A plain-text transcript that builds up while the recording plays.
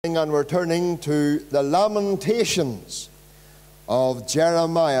And we're turning to the Lamentations of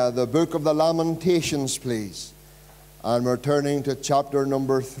Jeremiah, the book of the Lamentations, please. And we're turning to chapter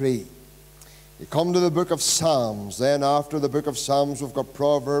number 3. You come to the book of Psalms. Then after the book of Psalms, we've got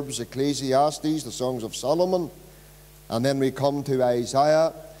Proverbs, Ecclesiastes, the Songs of Solomon. And then we come to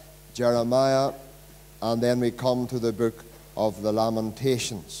Isaiah, Jeremiah, and then we come to the book of the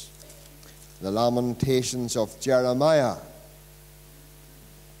Lamentations. The Lamentations of Jeremiah.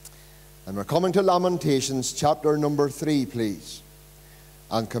 And we're coming to Lamentations chapter number 3, please,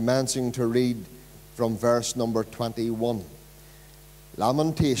 and commencing to read from verse number 21.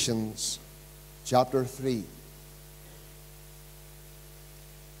 Lamentations chapter 3,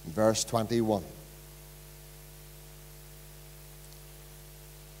 verse 21.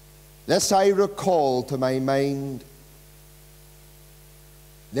 This I recall to my mind,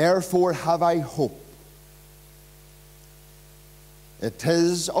 therefore have I hope. It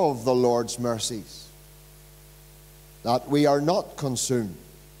is of the Lord's mercies that we are not consumed,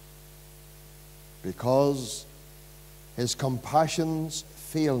 because his compassions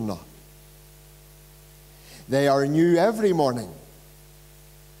fail not. They are new every morning.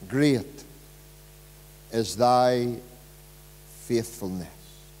 Great is thy faithfulness.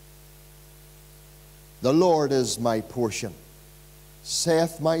 The Lord is my portion,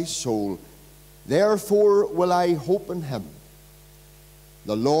 saith my soul, therefore will I hope in him.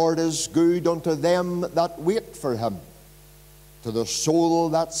 The Lord is good unto them that wait for him, to the soul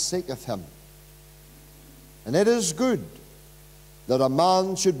that seeketh him. And it is good that a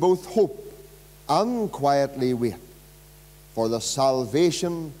man should both hope and quietly wait for the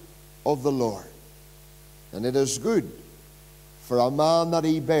salvation of the Lord. And it is good for a man that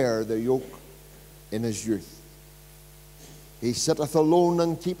he bear the yoke in his youth. He sitteth alone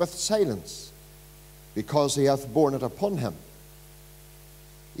and keepeth silence, because he hath borne it upon him.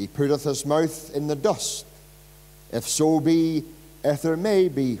 He putteth his mouth in the dust, if so be, if there may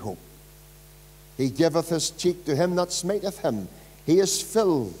be hope. He giveth his cheek to him that smiteth him. He is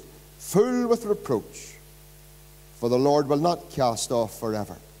filled, full with reproach. For the Lord will not cast off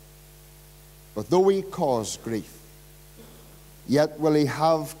forever. But though he cause grief, yet will he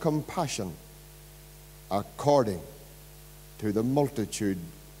have compassion according to the multitude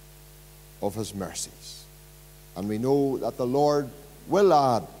of his mercies. And we know that the Lord will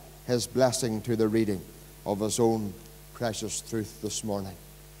add his blessing to the reading of his own precious truth this morning.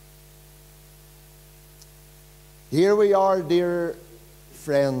 Here we are, dear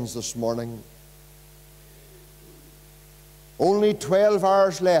friends, this morning. Only 12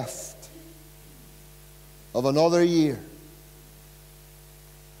 hours left of another year.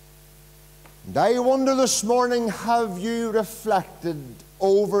 And I wonder this morning, have you reflected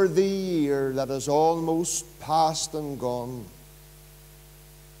over the year that is almost past and gone?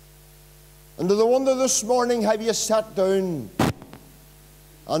 And I wonder this morning, have you sat down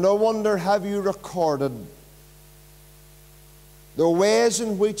and I wonder, have you recorded the ways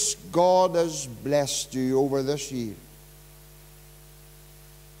in which God has blessed you over this year?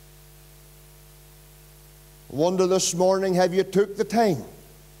 I wonder this morning, have you took the time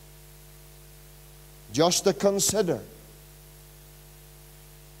just to consider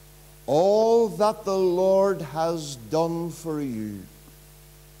all that the Lord has done for you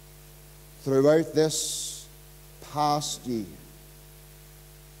throughout this past year?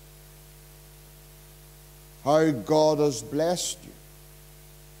 How God has blessed you,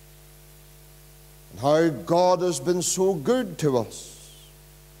 and how God has been so good to us,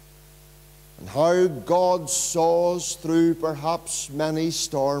 and how God saw us through perhaps many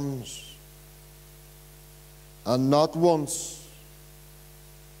storms, and not once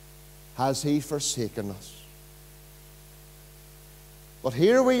has he forsaken us. But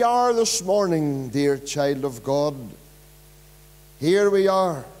here we are this morning, dear child of God. Here we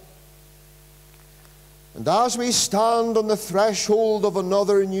are. And as we stand on the threshold of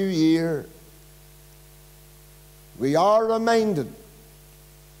another new year, we are reminded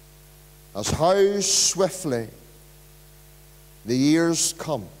as how swiftly the years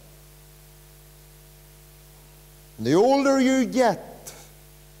come. And the older you get,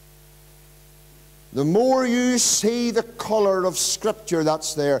 the more you see the color of Scripture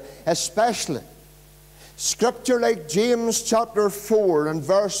that's there, especially Scripture like James chapter 4 and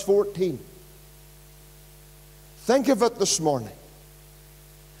verse 14. Think of it this morning.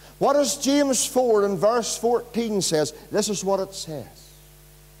 What does James 4 and verse 14 says? This is what it says.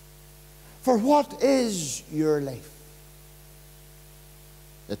 For what is your life?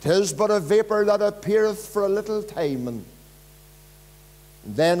 It is but a vapor that appeareth for a little time, and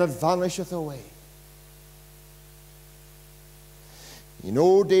then it vanisheth away. You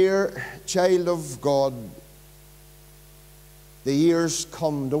know, dear child of God, the years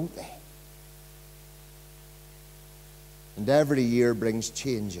come, don't they? And every year brings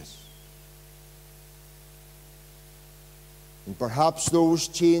changes. And perhaps those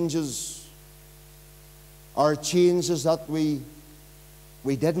changes are changes that we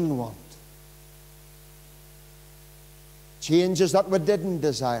didn't want. Changes that we didn't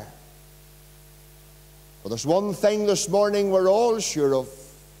desire. But there's one thing this morning we're all sure of.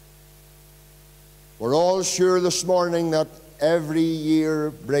 We're all sure this morning that every year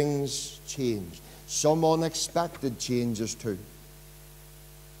brings change. Some unexpected changes too.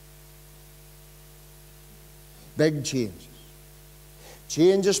 Big changes.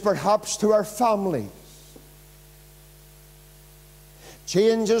 Changes perhaps to our families.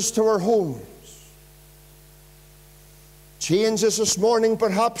 Changes to our homes. Changes this morning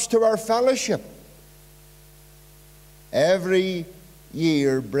perhaps to our fellowship. Every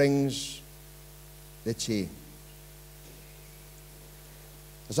year brings the change.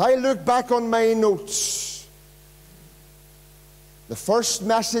 As I look back on my notes, the first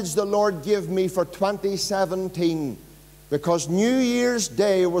message the Lord gave me for 2017, because New Year's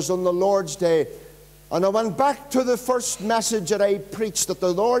Day was on the Lord's Day, and I went back to the first message that I preached that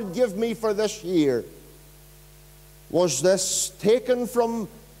the Lord gave me for this year, was this, taken from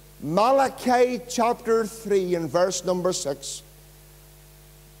Malachi chapter 3 and verse number 6.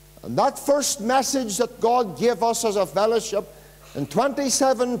 And that first message that God gave us as a fellowship in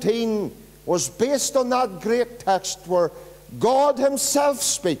 2017 was based on that great text where God Himself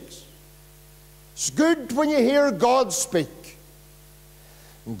speaks. It's good when you hear God speak.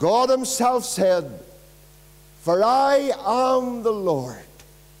 And God Himself said, "For I am the Lord.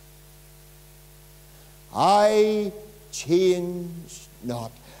 I change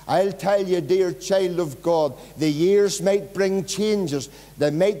not." I'll tell you, dear child of God, the years might bring changes.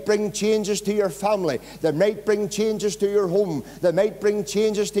 They might bring changes to your family. They might bring changes to your home. They might bring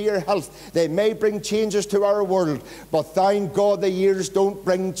changes to your health. They may bring changes to our world. But thank God the years don't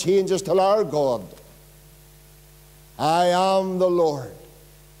bring changes to our God. I am the Lord.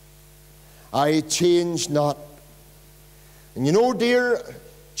 I change not. And you know, dear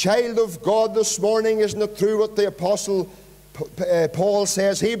child of God, this morning, isn't it true what the Apostle Paul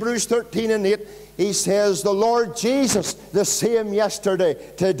says, Hebrews 13 and 8, he says, "The Lord Jesus, the same yesterday,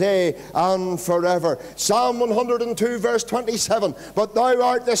 today, and forever." Psalm 102, verse 27, "But thou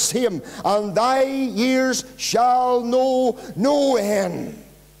art the same, and thy years shall know no end."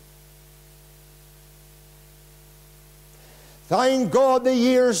 Thank God the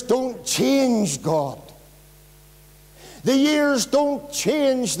years don't change God. The years don't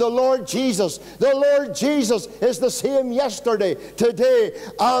change the Lord Jesus. The Lord Jesus is the same yesterday, today,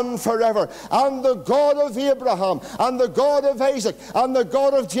 and forever. And the God of Abraham, and the God of Isaac, and the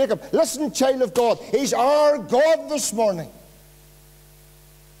God of Jacob. Listen, child of God, He's our God this morning.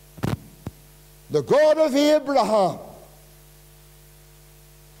 The God of Abraham,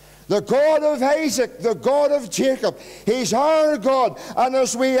 the God of Isaac, the God of Jacob. He's our God. And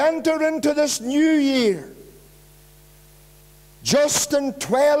as we enter into this new year, just in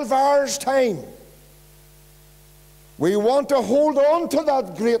 12 hours' time, we want to hold on to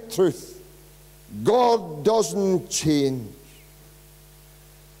that great truth. God doesn't change.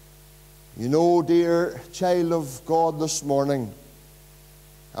 You know, dear child of God, this morning,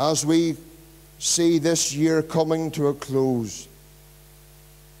 as we see this year coming to a close,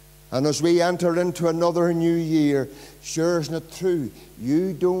 and as we enter into another new year, sure isn't it true?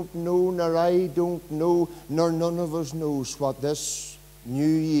 You don't know, nor I don't know, nor none of us knows what this new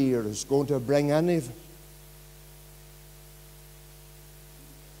year is going to bring any of it.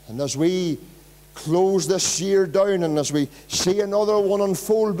 And as we close this year down, and as we see another one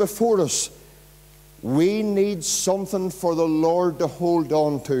unfold before us, we need something for the Lord to hold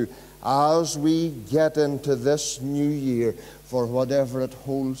on to as we get into this new year, for whatever it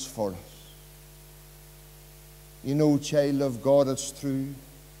holds for us. You know, child of God, it's true.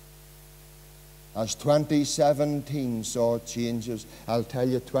 As 2017 saw changes, I'll tell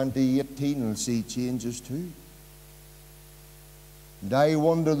you 2018 will see changes too. And I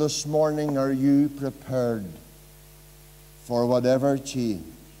wonder this morning, are you prepared for whatever change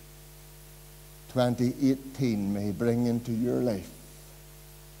 2018 may bring into your life?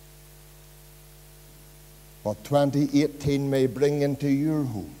 What 2018 may bring into your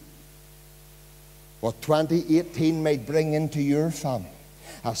home. What 2018 might bring into your family.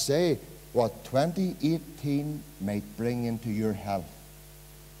 I say, what 2018 might bring into your health.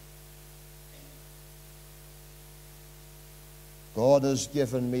 God has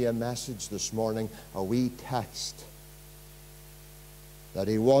given me a message this morning, a wee text. that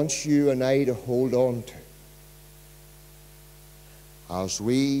He wants you and I to hold on to as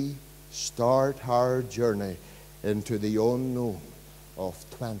we start our journey into the unknown of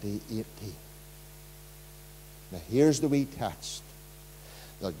 2018. Now here's the wee text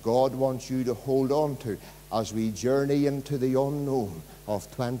that God wants you to hold on to as we journey into the unknown of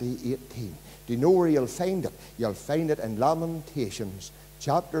 2018. Do you know where you'll find it? You'll find it in Lamentations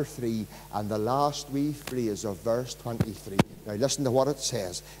chapter 3 and the last wee phrase of verse 23. Now listen to what it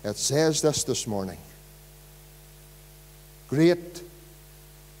says. It says this morning. Great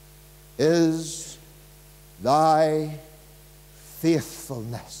is thy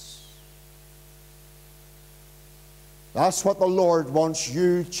faithfulness. That's what the Lord wants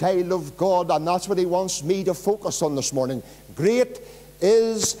you, child of God, and that's what He wants me to focus on this morning. Great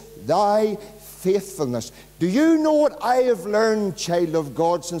is thy faithfulness. Do you know what I have learned, child of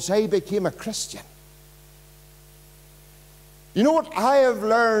God, since I became a Christian? You know what I have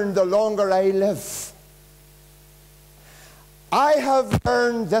learned the longer I live? I have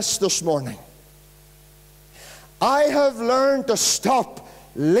learned this morning. I have learned to stop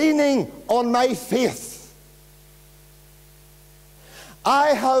leaning on my faith. I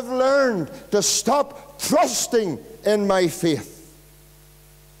have learned to stop trusting in my faith.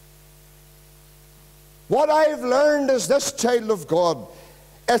 What I've learned is this, child of God.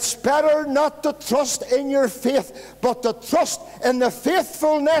 It's better not to trust in your faith, but to trust in the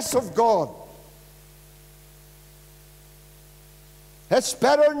faithfulness of God. It's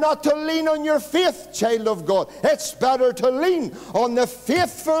better not to lean on your faith, child of God. It's better to lean on the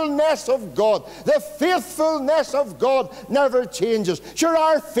faithfulness of God. The faithfulness of God never changes. Sure,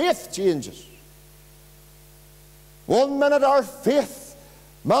 our faith changes. One minute our faith,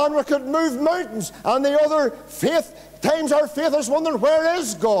 man, we could move mountains, and the other times our faith is wondering, where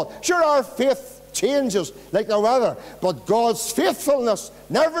is God? Sure, our faith changes like the weather, but God's faithfulness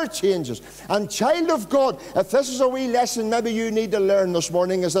never changes. And child of God, if this is a wee lesson maybe you need to learn this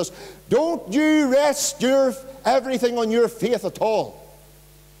morning, is this: don't you rest your everything on your faith at all.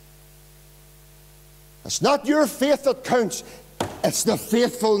 It's not your faith that counts, it's the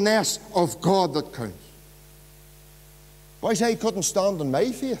faithfulness of God that counts. Why say I couldn't stand on my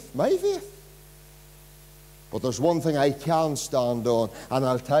faith? My faith. But there's one thing I can stand on, and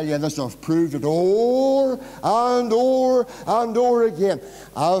I'll tell you this, I've proved it over and over and over again.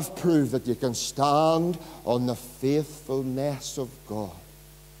 I've proved that you can stand on the faithfulness of God.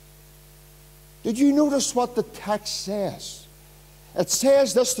 Did you notice what the text says? It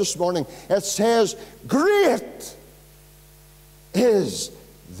says this morning. It says, great is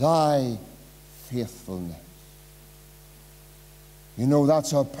thy faithfulness. You know,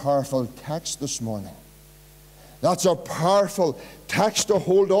 that's a powerful text this morning. That's a powerful text to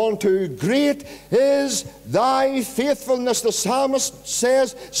hold on to. Great is thy faithfulness. The psalmist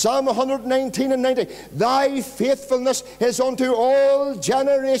says, Psalm 119 and 90, thy faithfulness is unto all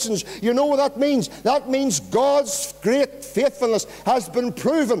generations. You know what that means? That means God's great faithfulness has been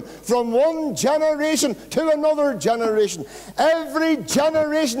proven from one generation to another generation. Every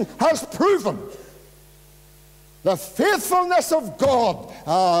generation has proven the faithfulness of God.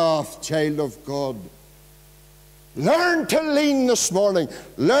 Ah, child of God, learn to lean this morning.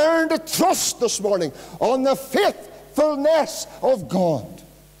 Learn to trust this morning on the faithfulness of God.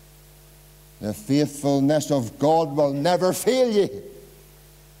 The faithfulness of God will never fail you.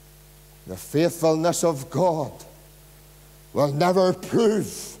 The faithfulness of God will never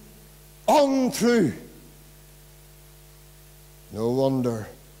prove untrue. No wonder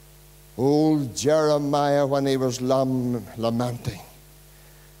old Jeremiah, when he was lamenting,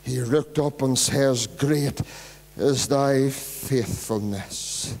 he looked up and says, great is thy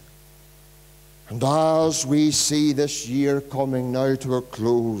faithfulness. And as we see this year coming now to a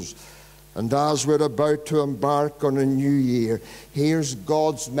close, and as we're about to embark on a new year, here's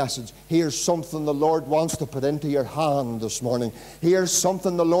God's message. Here's something the Lord wants to put into your hand this morning. Here's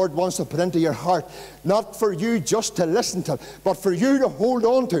something the Lord wants to put into your heart. Not for you just to listen to, but for you to hold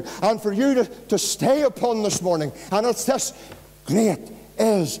on to, and for you to stay upon this morning. And it's this: great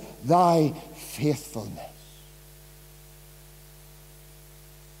is thy faithfulness.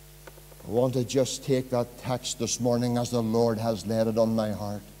 I want to just take that text this morning as the Lord has laid it on my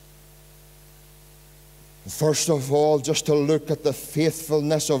heart. First of all, just to look at the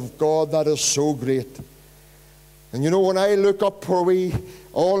faithfulness of God that is so great. And you know, when I look up where we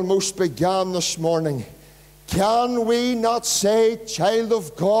almost began this morning, can we not say, child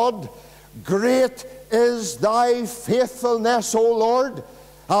of God, great is thy faithfulness, O Lord,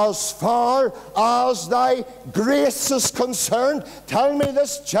 as far as thy grace is concerned? Tell me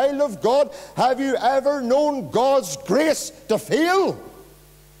this, child of God, have you ever known God's grace to fail?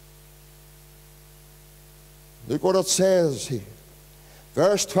 Look what it says here.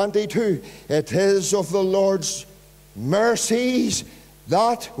 Verse 22, it is of the Lord's mercies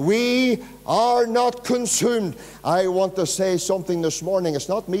that we are not consumed. I want to say something this morning. It's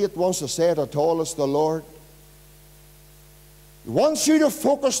not me that wants to say it at all, it's the Lord. He wants you to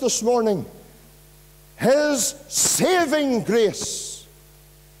focus this morning. His saving grace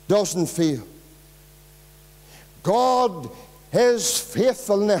doesn't fail. God, His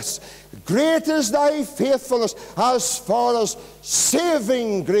faithfulness. Great is thy faithfulness as far as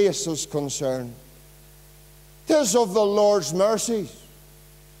saving grace is concerned. It is of the Lord's mercies.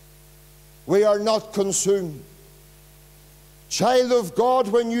 We are not consumed. Child of God,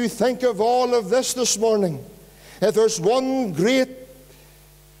 when you think of all of this morning, if there's one great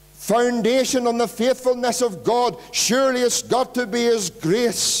foundation on the faithfulness of God, surely it's got to be His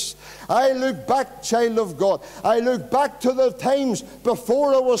grace. I look back, child of God, I look back to the times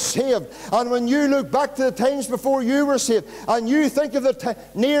before I was saved. And when you look back to the times before you were saved, and you think of the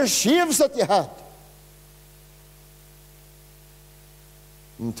near shaves that you had,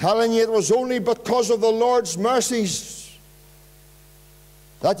 I'm telling you, it was only because of the Lord's mercies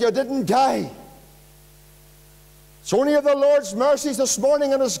that you didn't die. It's only of the Lord's mercies this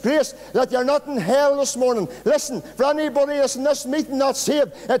morning and His grace that you're not in hell this morning. Listen, for anybody that's in this meeting not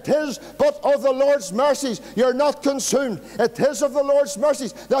saved, it is but of the Lord's mercies you're not consumed. It is of the Lord's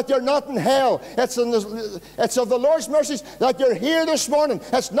mercies that you're not in hell. It's of the Lord's mercies that you're here this morning.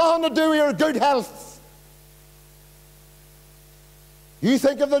 It's nothing to do with your good health. You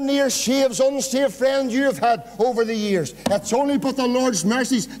think of the near shaves, unsaved friends you have had over the years. It's only but the Lord's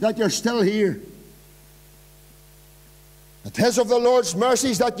mercies that you're still here. It is of the Lord's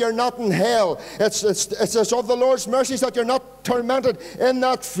mercies that you're not in hell. It's of the Lord's mercies that you're not tormented in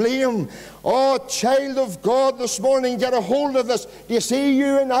that flame. Oh, child of God, this morning, get a hold of this. Do you see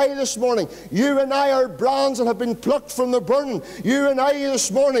you and I this morning? You and I are brands that have been plucked from the burning. You and I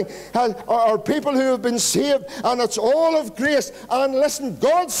this morning are people who have been saved, and it's all of grace. And listen,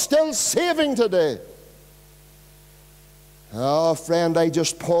 God's still saving today. Oh, friend, I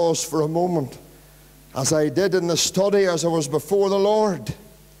just pause for a moment, as I did in the study as I was before the Lord.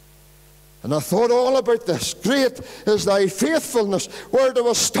 And I thought all about this. Great is thy faithfulness. Where do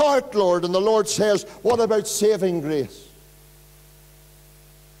we start, Lord? And the Lord says, what about saving grace?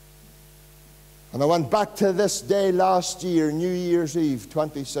 And I went back to this day last year, New Year's Eve,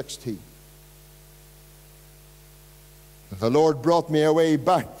 2016. The Lord brought me away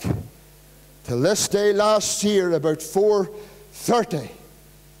back to this day last year, about 4:30.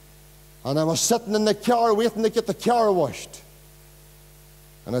 And I was sitting in the car waiting to get the car washed.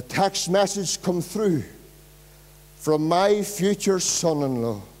 And a text message come through from my future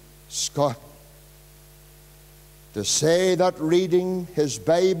son-in-law, Scott, to say that reading his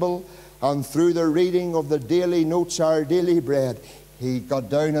Bible and through the reading of the daily notes, Our Daily Bread, he got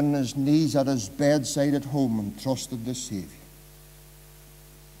down on his knees at his bedside at home and trusted the Savior.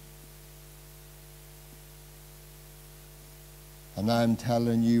 And I'm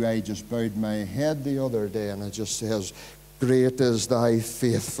telling you, I just bowed my head the other day and I just says, great is thy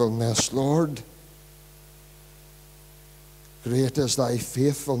faithfulness, Lord. Great is thy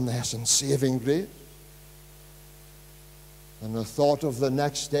faithfulness and saving grace. And the thought of the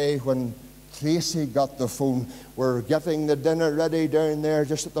next day when Tracy got the phone, we're getting the dinner ready down there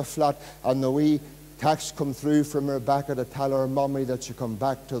just at the flat, and the wee text come through from Rebecca to tell her mommy that she come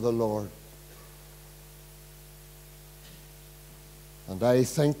back to the Lord. And I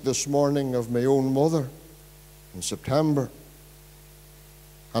think this morning of my own mother in September.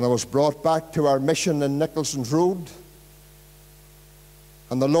 And I was brought back to our mission in Nicholson's Road.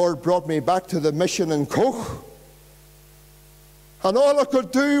 And the Lord brought me back to the mission in Koch. And all I could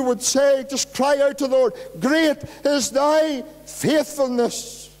do would say, just cry out to the Lord, great is thy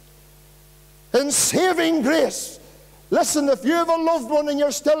faithfulness in saving grace. Listen, if you have a loved one and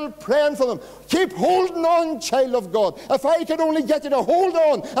you're still praying for them, keep holding on, child of God. If I could only get you to hold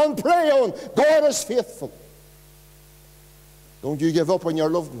on and pray on, God is faithful. Don't you give up on your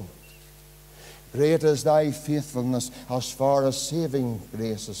loved one. Great is thy faithfulness as far as saving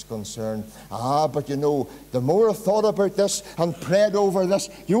grace is concerned. But you know, the more I thought about this and prayed over this,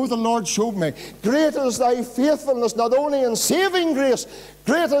 you know what the Lord showed me? Great is thy faithfulness not only in saving grace,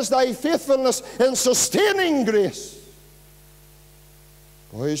 great is thy faithfulness in sustaining grace.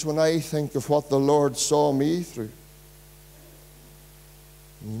 Boys, when I think of what the Lord saw me through,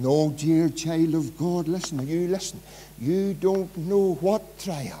 no, dear child of God, listen. You don't know what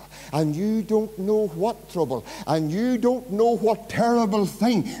trial, and you don't know what trouble, and you don't know what terrible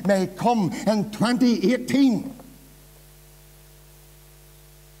thing may come in 2018.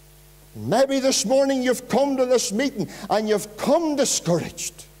 Maybe this morning you've come to this meeting and you've come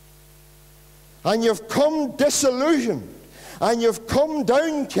discouraged, and you've come disillusioned, and you've come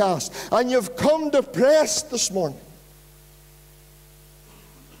downcast, and you've come depressed this morning.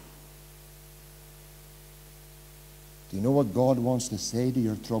 Do you know what God wants to say to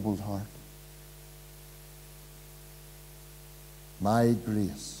your troubled heart? My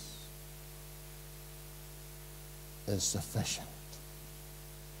grace is sufficient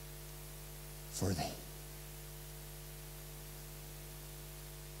for thee.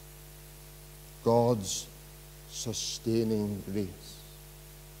 God's sustaining grace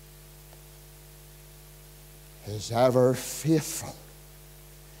is ever faithful.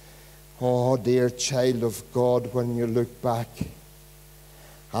 Oh, dear child of God, when you look back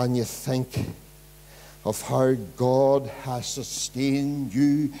and you think of how God has sustained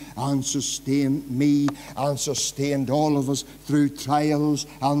you and sustained me and sustained all of us through trials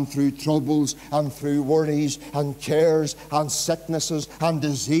and through troubles and through worries and cares and sicknesses and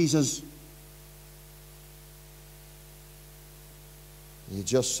diseases, you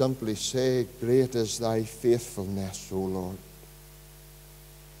just simply say, great is thy faithfulness, O Lord.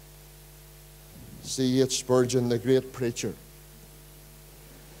 C.H. Spurgeon, the great preacher,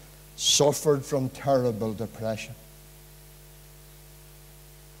 suffered from terrible depression.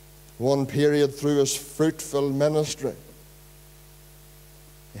 One period through his fruitful ministry,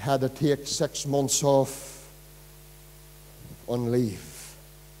 he had to take 6 months off on leave.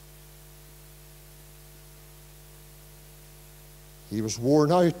 He was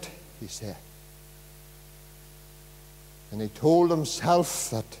worn out, he said. And he told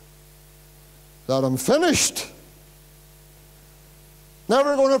himself that I'm finished.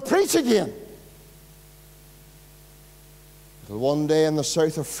 Never going to preach again. Until one day in the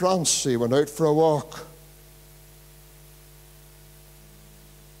south of France, he went out for a walk.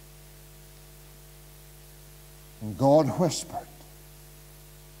 And God whispered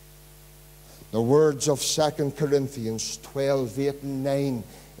the words of 2 Corinthians 12, 8 and 9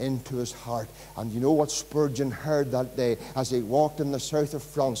 into his heart. And you know what Spurgeon heard that day as he walked in the south of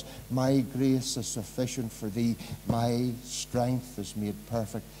France? My grace is sufficient for thee. My strength is made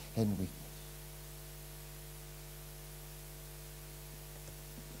perfect in weakness.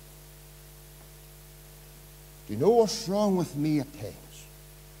 Do you know what's wrong with me at times?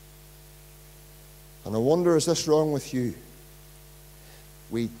 And I wonder, is this wrong with you?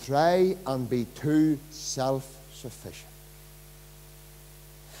 We try and be too self-sufficient.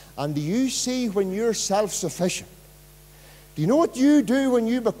 And do you see, when you're self-sufficient, do you know what you do when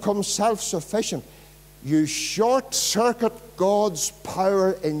you become self-sufficient? You short-circuit God's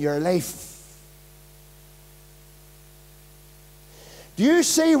power in your life. Do you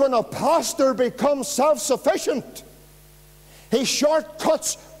see, when a pastor becomes self-sufficient, he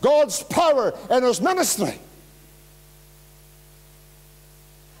shortcuts God's power in his ministry?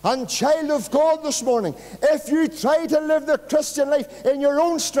 And child of God this morning, if you try to live the Christian life in your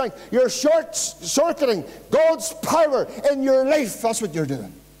own strength, you're short-circuiting God's power in your life. That's what you're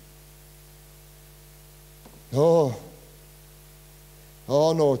doing. Oh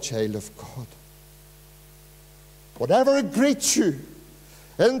no, child of God. Whatever greets you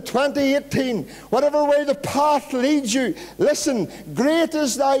in 2018, whatever way the path leads you, listen, great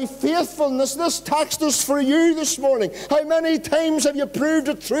is thy faithfulness. This text is for you this morning. How many times have you proved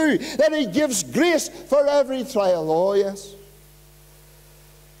it true that he gives grace for every trial? Oh, yes.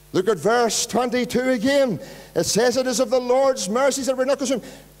 Look at verse 22 again. It says, it is of the Lord's mercies that we're not consumed,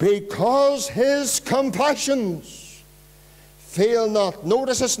 because his compassions fail not.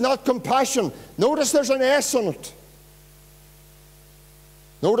 Notice it's not compassion. Notice there's an S on it.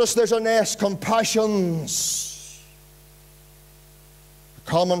 Notice there's an S, compassions. A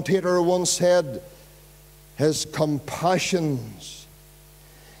commentator once said, his compassions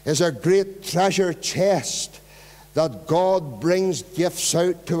is a great treasure chest that God brings gifts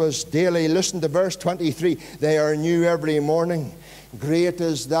out to us daily. Listen to verse 23. They are new every morning. Great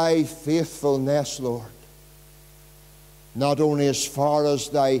is thy faithfulness, Lord. Not only as far as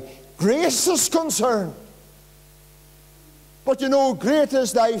thy grace is concerned, but you know, great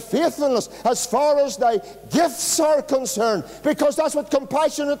is thy faithfulness as far as thy gifts are concerned, because that's what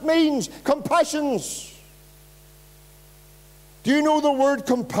compassionate means. Compassions. Do you know the word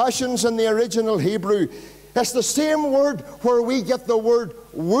compassions in the original Hebrew? It's the same word where we get the word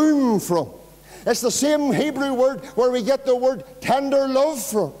womb from. It's the same Hebrew word where we get the word tender love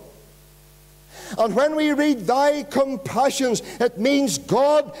from. And when we read thy compassions, it means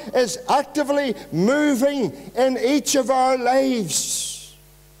God is actively moving in each of our lives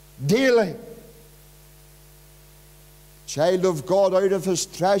daily. Child of God, out of his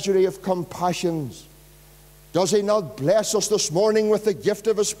treasury of compassions, does he not bless us this morning with the gift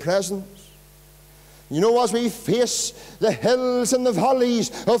of his presence? You know, as we face the hills and the valleys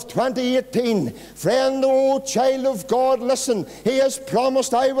of 2018, friend, oh child of God, listen, he has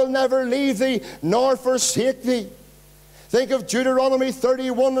promised, I will never leave thee nor forsake thee. Think of Deuteronomy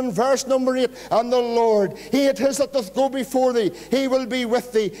 31 and verse number 8. And the Lord, he it is that doth go before thee. He will be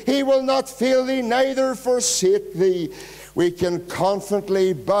with thee. He will not fail thee, neither forsake thee. We can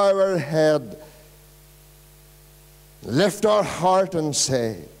confidently bow our head, lift our heart and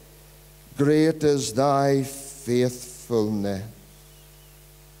say, great is thy faithfulness.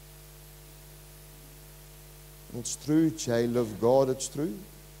 It's true, child of God, it's true.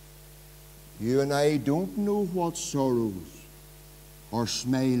 You and I don't know what sorrows or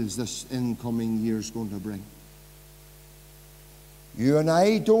smiles this incoming year is going to bring. You and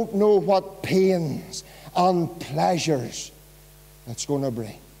I don't know what pains and pleasures it's going to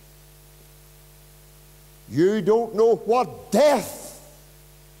bring. You don't know what death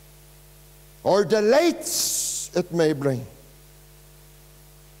or delights it may bring.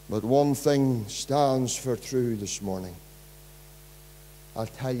 But one thing stands for true this morning. I'll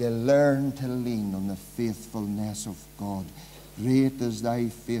tell you, learn to lean on the faithfulness of God. Great is thy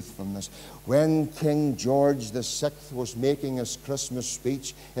faithfulness. When King George VI was making his Christmas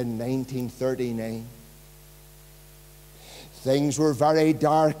speech in 1939, things were very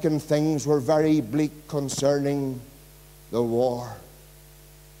dark and things were very bleak concerning the war.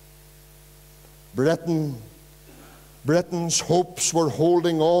 Britain's hopes were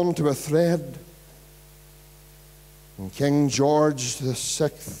holding on to a thread. And King George VI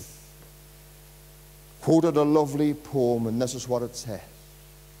quoted a lovely poem, and this is what it says.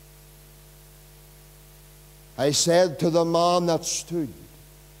 I said to the man that stood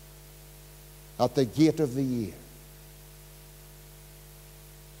at the gate of the year,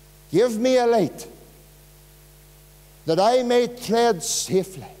 give me a light that I may tread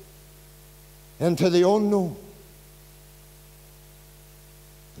safely into the unknown.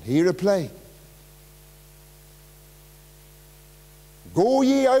 And he replied, go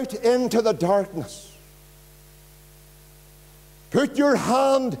ye out into the darkness. Put your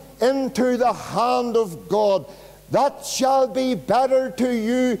hand into the hand of God. That shall be better to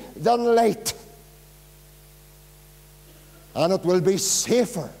you than light. And it will be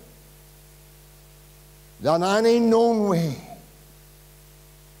safer than any known way.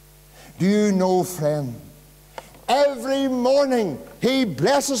 Do you know, friend, every morning he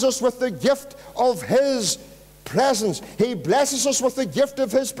blesses us with the gift of his presence. He blesses us with the gift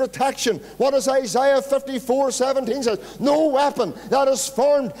of his protection. What does Isaiah 54:17 says? No weapon that is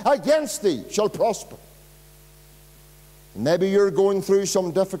formed against thee shall prosper. Maybe you're going through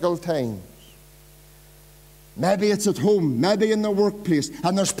some difficult times. Maybe it's at home, maybe in the workplace,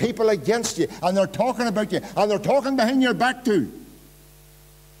 and there's people against you, and they're talking about you, and they're talking behind your back too.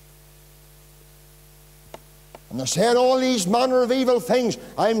 And they're saying all these manner of evil things.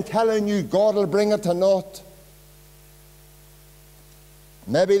 I'm telling you, God will bring it to naught.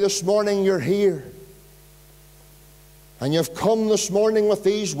 Maybe this morning you're here and you've come this morning with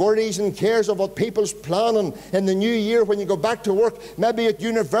these worries and cares of what people's planning in the new year when you go back to work, maybe at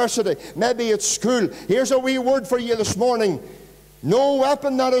university, maybe at school. Here's a wee word for you this morning. No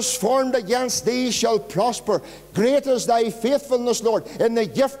weapon that is formed against thee shall prosper. Great is thy faithfulness, Lord, in the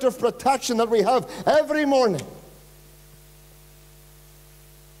gift of protection that we have every morning.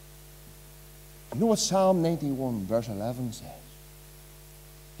 You know what Psalm 91 verse 11 says?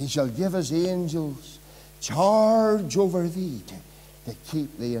 He shall give his angels charge over thee to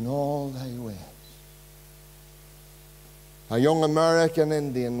keep thee in all thy ways. A young American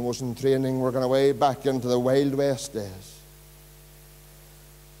Indian was in training, working away back into the Wild West days.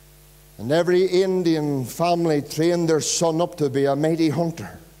 And every Indian family trained their son up to be a mighty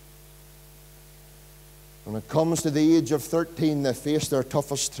hunter. When it comes to the age of 13, they face their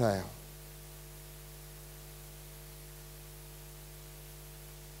toughest trial.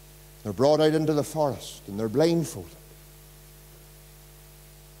 They're brought out into the forest and they're blindfolded.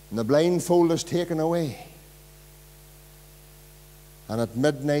 And the blindfold is taken away. And at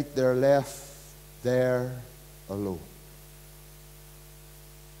midnight they're left there alone.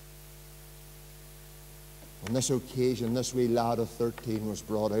 On this occasion, this wee lad of 13 was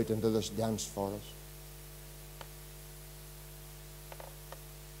brought out into this dense forest.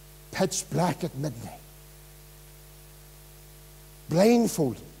 Pitch black at midnight.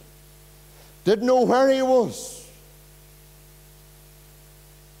 Blindfolded. Didn't know where he was.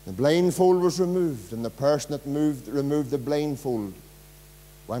 The blindfold was removed, and the person that removed the blindfold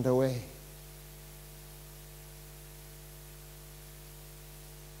went away.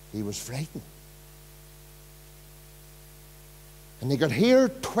 he was frightened. And he could hear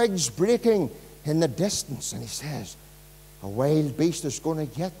twigs breaking in the distance, and he says, a wild beast is going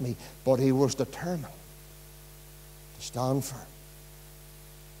to get me. But he was determined to stand firm.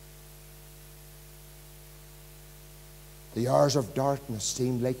 The hours of darkness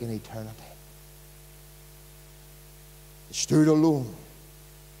seemed like an eternity. He stood alone,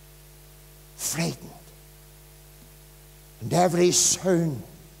 frightened. And every soon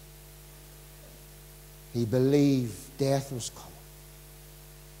he believed death was coming.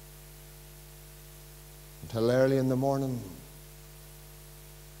 Until early in the morning,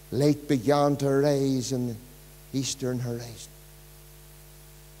 light began to rise in the eastern horizon.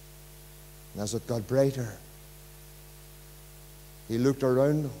 And as it got brighter, he looked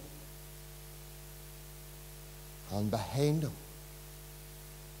around him, and behind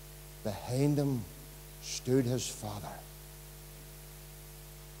him stood his father,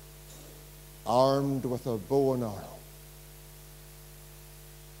 armed with a bow and arrow,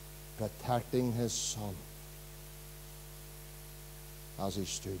 protecting his son as he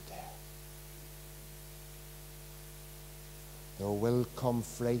stood there. There will come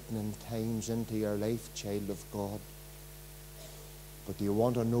frightening times into your life, child of God. But do you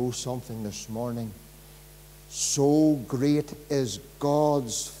want to know something this morning? So great is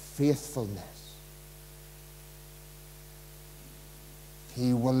God's faithfulness.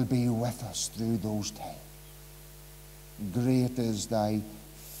 He will be with us through those times. Great is thy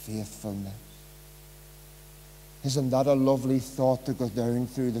faithfulness. Isn't that a lovely thought to go down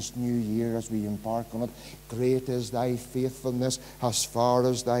through this new year as we embark on it? Great is thy faithfulness as far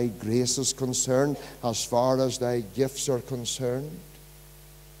as thy grace is concerned, as far as thy gifts are concerned.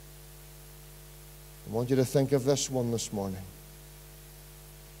 I want you to think of this one this morning.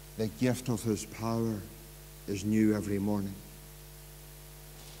 The gift of his power is new every morning.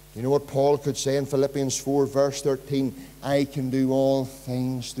 You know what Paul could say in Philippians 4 verse 13? I can do all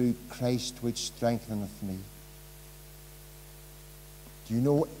things through Christ which strengtheneth me. Do you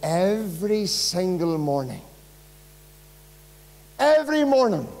know every single morning, every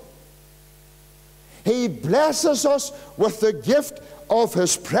morning, he blesses us with the gift of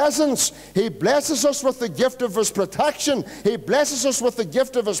his presence. He blesses us with the gift of his protection. He blesses us with the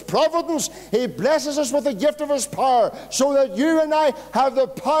gift of his providence. He blesses us with the gift of his power, so that you and I have the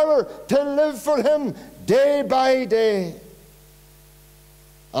power to live for him day by day.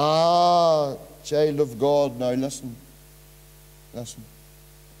 Ah, child of God, now listen. Listen.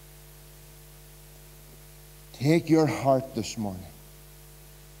 Take your heart this morning.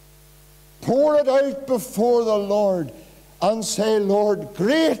 Pour it out before the Lord and say, Lord,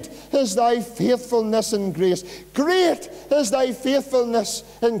 great is thy faithfulness in grace. Great is thy faithfulness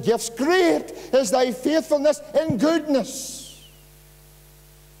in gifts. Great is thy faithfulness in goodness.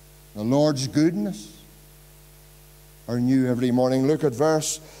 The Lord's goodness are new every morning. Look at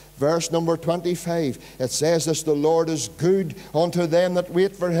verse number 25. It says this, the Lord is good unto them that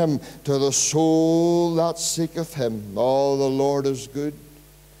wait for him, to the soul that seeketh him. Oh, the Lord is good.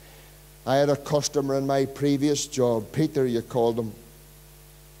 I had a customer in my previous job, Peter you called him.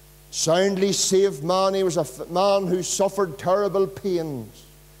 Soundly saved man. He was a man who suffered terrible pains.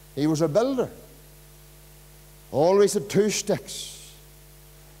 He was a builder. Always had 2 sticks.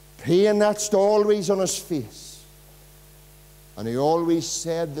 Pain etched always on his face. And he always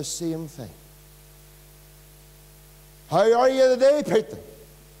said the same thing. How are you today, Peter?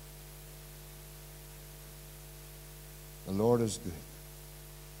 The Lord is good.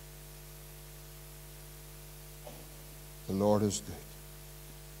 The Lord is good.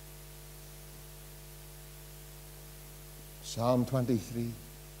 Psalm 23,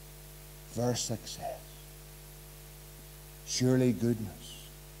 verse 6 says, surely goodness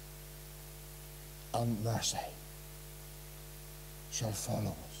and mercy shall follow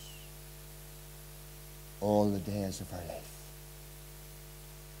us all the days of our life.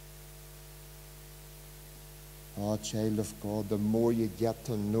 Oh, child of God, the more you get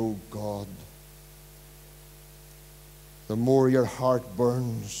to know God, the more your heart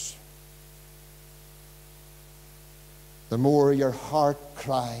burns, the more your heart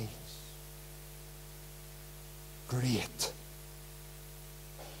cries, great,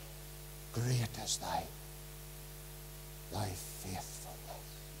 great is thy faithfulness.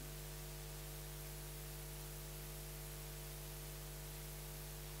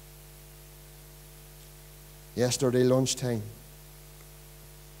 Yesterday lunchtime,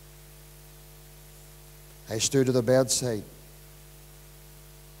 I stood at the bedside,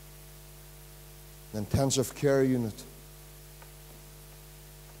 an intensive care unit.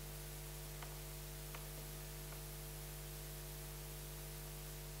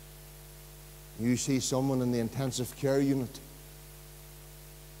 You see someone in the intensive care unit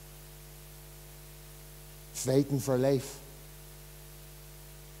fighting for life.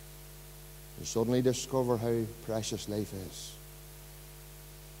 You suddenly discover how precious life is.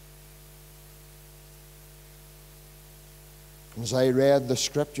 As I read the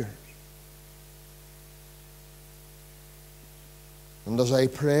Scriptures, and as I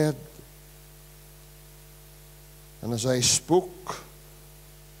prayed, and as I spoke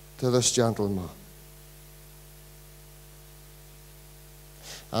to this gentleman,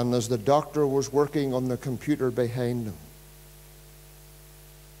 and as the doctor was working on the computer behind him,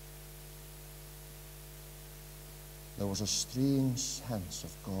 there was a strange sense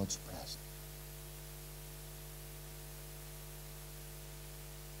of God's presence.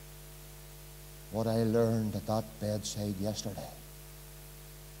 What I learned at that bedside yesterday,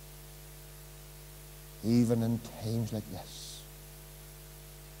 even in times like this,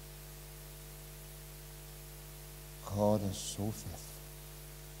 God is so faithful.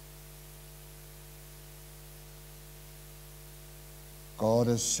 God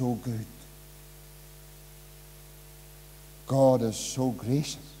is so good. God is so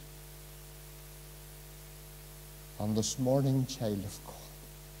gracious. And this morning, child of God,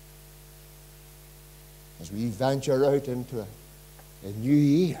 as we venture out into a new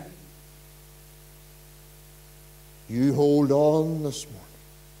year, you hold on this morning.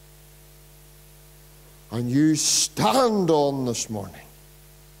 And you stand on this morning.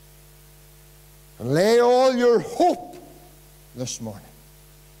 And lay all your hope this morning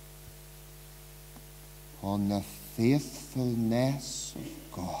on the faithfulness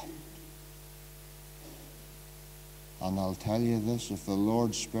of God. And I'll tell you this, if the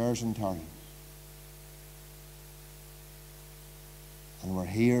Lord spares and tarries, and we're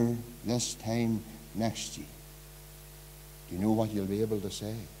here this time next year, do you know what you'll be able to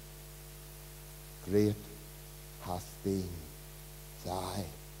say? Great hath been thy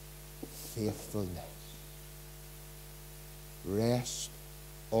faithfulness. Rest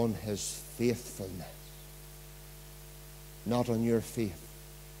on his faithfulness, not on your faith.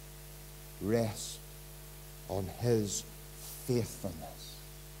 Rest on his faithfulness.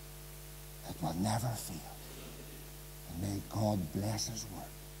 It will never fail. And may God bless his word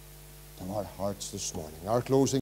to our hearts this morning. Our closing